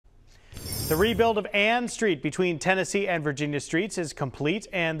The rebuild of Ann Street between Tennessee and Virginia Streets is complete,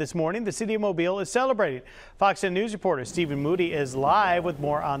 and this morning the City of Mobile is celebrating. Fox 10 News reporter Stephen Moody is live with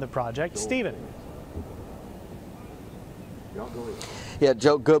more on the project. Stephen. Yeah,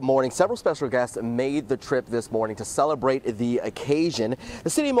 Joe, good morning. Several special guests made the trip this morning to celebrate the occasion. The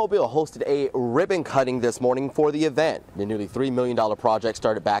City of Mobile hosted a ribbon cutting this morning for the event. The nearly $3 million project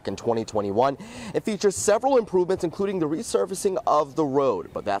started back in 2021. It features several improvements, including the resurfacing of the road.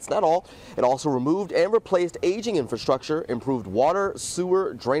 But that's not all. It also removed and replaced aging infrastructure, improved water,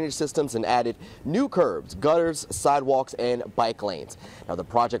 sewer, drainage systems, and added new curbs, gutters, sidewalks, and bike lanes. Now, the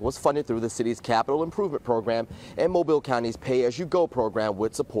project was funded through the city's capital improvement program and Mobile County's pay-as-you-go program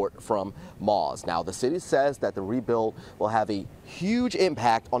with support from MAWS. Now, the city says that the rebuild will have a huge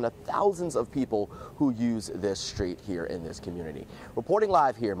impact on the thousands of people who use this street here in this community. Reporting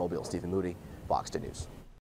live here in Mobile, Stephen Moody, Fox 10 News.